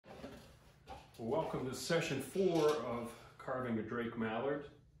Welcome to session 4 of carving a Drake Mallard,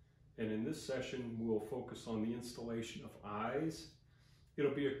 and in this session we'll focus on the installation of eyes. It'll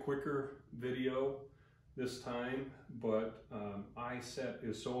be a quicker video this time, but eye set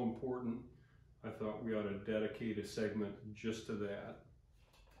is so important I thought we ought to dedicate a segment just to that.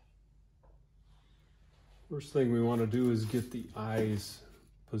 First thing we want to do is get the eyes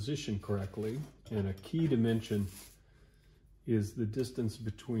positioned correctly, and a key dimension is the distance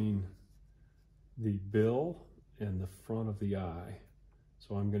between the bill and the front of the eye.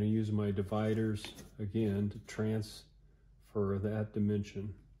 So I'm going to use my dividers again to transfer that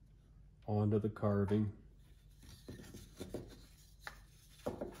dimension onto the carving,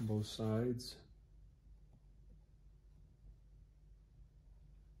 both sides.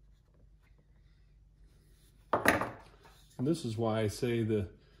 And this is why I say the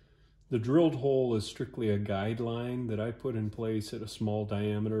drilled hole is strictly a guideline that I put in place at a small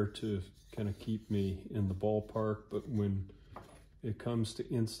diameter to kind of keep me in the ballpark, but when it comes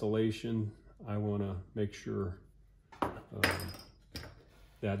to installation, I want to make sure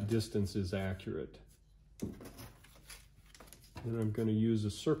that distance is accurate. Then I'm going to use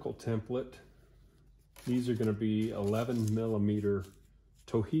a circle template. These are going to be 11 millimeter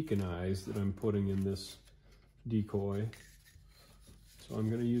Mohican eyes that I'm putting in this decoy. So I'm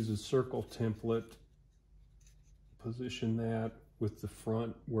going to use a circle template, position that with the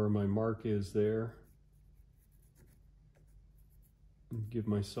front where my mark is there, and give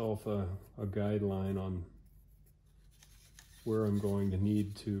myself a guideline on where I'm going to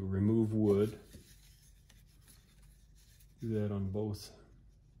need to remove wood. Do that on both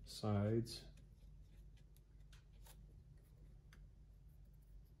sides.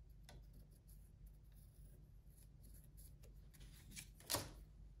 So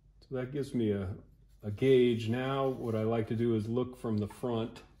that gives me a gauge. Now what I like to do is look from the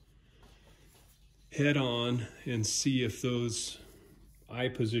front head on and see if those eye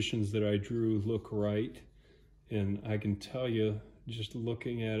positions that I drew look right. And I can tell you, just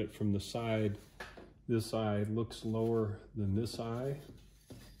looking at it from the side, this eye looks lower than this eye.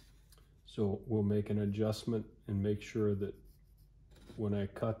 So we'll make an adjustment and make sure that when I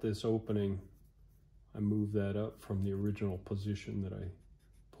cut this opening, I move that up from the original position that I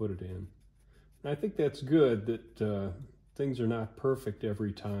put it in. And I think that's good that things are not perfect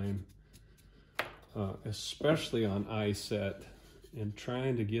every time, especially on eye set, and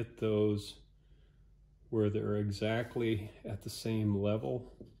trying to get those where they're exactly at the same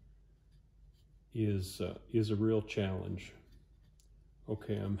level is a real challenge.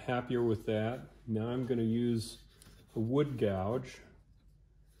 Okay, I'm happier with that. Now I'm going to use a wood gouge,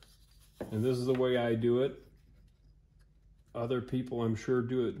 and this is the way I do it. Other people, I'm sure,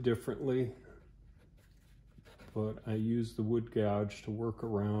 do it differently, but I use the wood gouge to work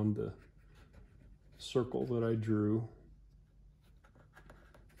around the circle that I drew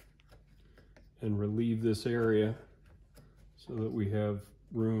and relieve this area so that we have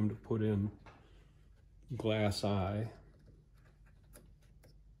room to put in glass eye.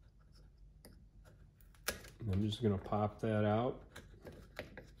 And I'm just going to pop that out.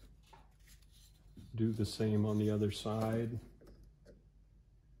 Do the same on the other side.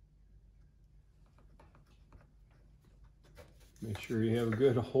 Make sure you have a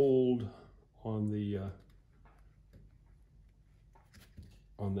good hold on the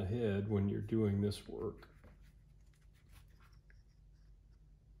head when you're doing this work.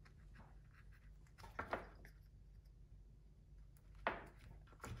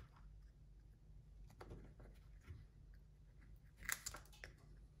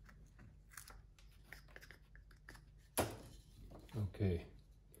 Okay,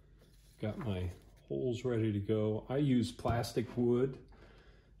 got my holes ready to go. I use plastic wood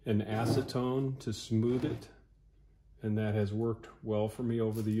and acetone to smooth it, and that has worked well for me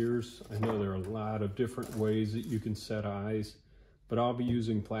over the years. I know there are a lot of different ways that you can set eyes, but I'll be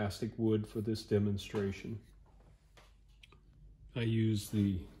using plastic wood for this demonstration. I use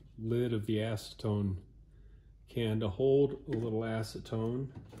the lid of the acetone can to hold a little acetone,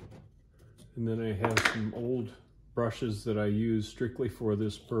 and then I have some old brushes that I use strictly for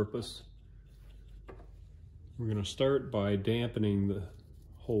this purpose. We're going to start by dampening the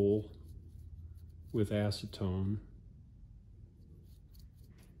hole with acetone.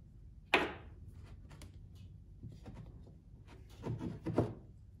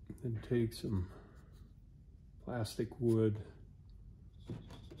 Then take some plastic wood,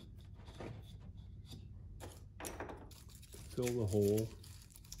 fill the hole.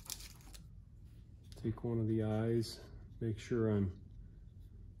 Take one of the eyes, make sure I'm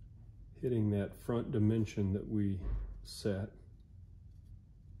hitting that front dimension that we set.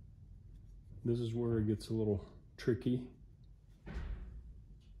 This is where it gets a little tricky. I'm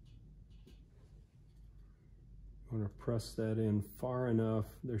going to press that in far enough.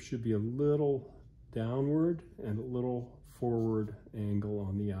 There should be a little downward and a little forward angle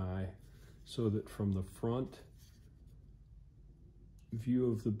on the eye, so that from the front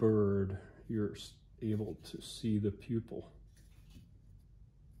view of the bird, you're able to see the pupil.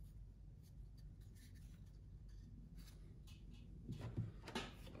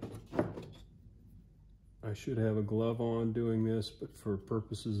 I should have a glove on doing this, but for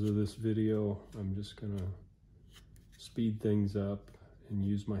purposes of this video, I'm just gonna speed things up and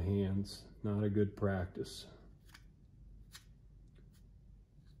use my hands. Not a good practice.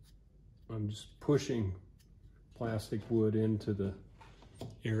 I'm just pushing plastic wood into the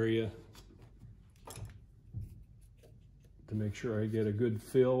area to make sure I get a good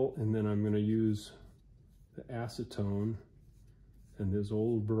fill, and then I'm going to use the acetone and this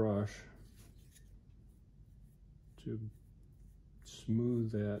old brush to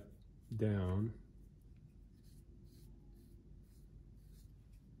smooth that down.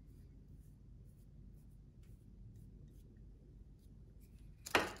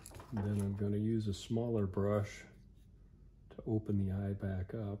 And then I'm going to use a smaller brush to open the eye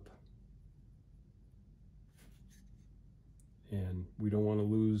back up. And we don't want to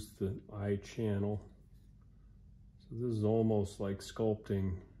lose the eye channel. So this is almost like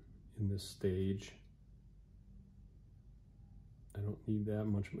sculpting in this stage. I don't need that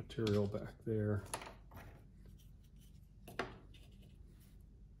much material back there.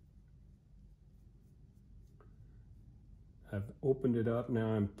 I've opened it up. Now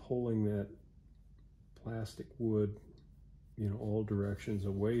I'm pulling that plastic wood, all directions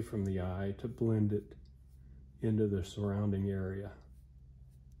away from the eye to blend it into the surrounding area.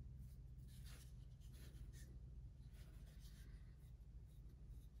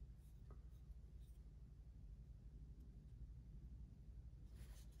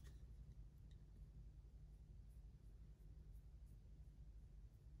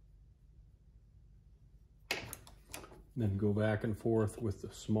 Then go back and forth with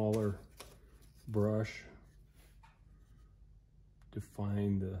the smaller brush to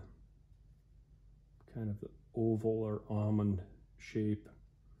find the kind of the oval or almond shape.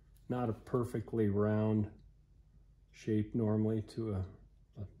 Not a perfectly round shape normally to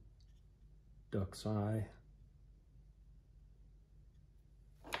a duck's eye.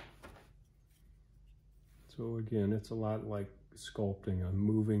 So again, it's a lot like sculpting. I'm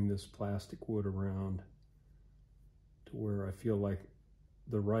moving this plastic wood around to where I feel like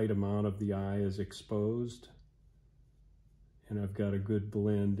the right amount of the eye is exposed, and I've got a good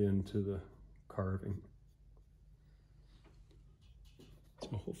blend into the carving.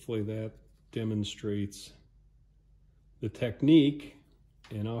 So hopefully that demonstrates the technique,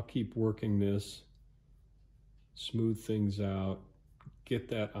 and I'll keep working this, smooth things out, get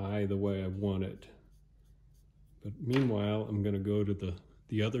that eye the way I want it. But meanwhile, I'm going to go to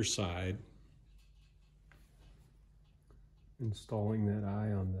the other side, installing that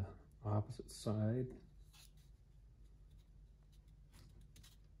eye on the opposite side,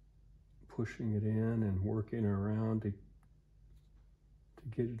 pushing it in and working around to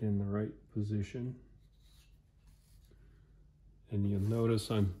get it in the right position. And you'll notice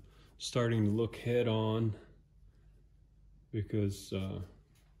I'm starting to look head on because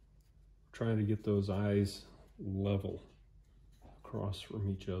trying to get those eyes level across from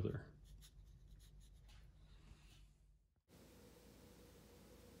each other.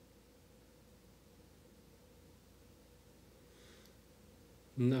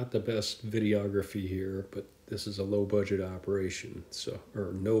 Not the best videography here, but this is a low budget operation,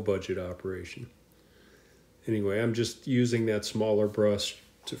 or no budget operation. Anyway, I'm just using that smaller brush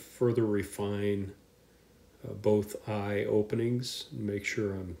to further refine both eye openings and make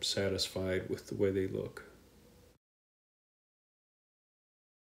sure I'm satisfied with the way they look.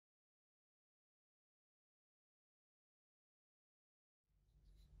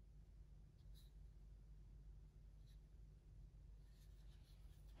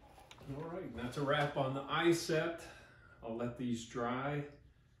 All right, that's a wrap on the eye set. I'll let these dry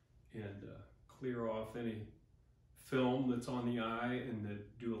and clear off any film that's on the eye, and then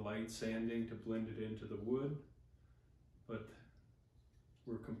do a light sanding to blend it into the wood. But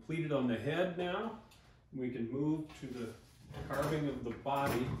we're completed on the head now. We can move to the carving of the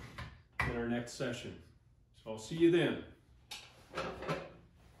body in our next session. So I'll see you then.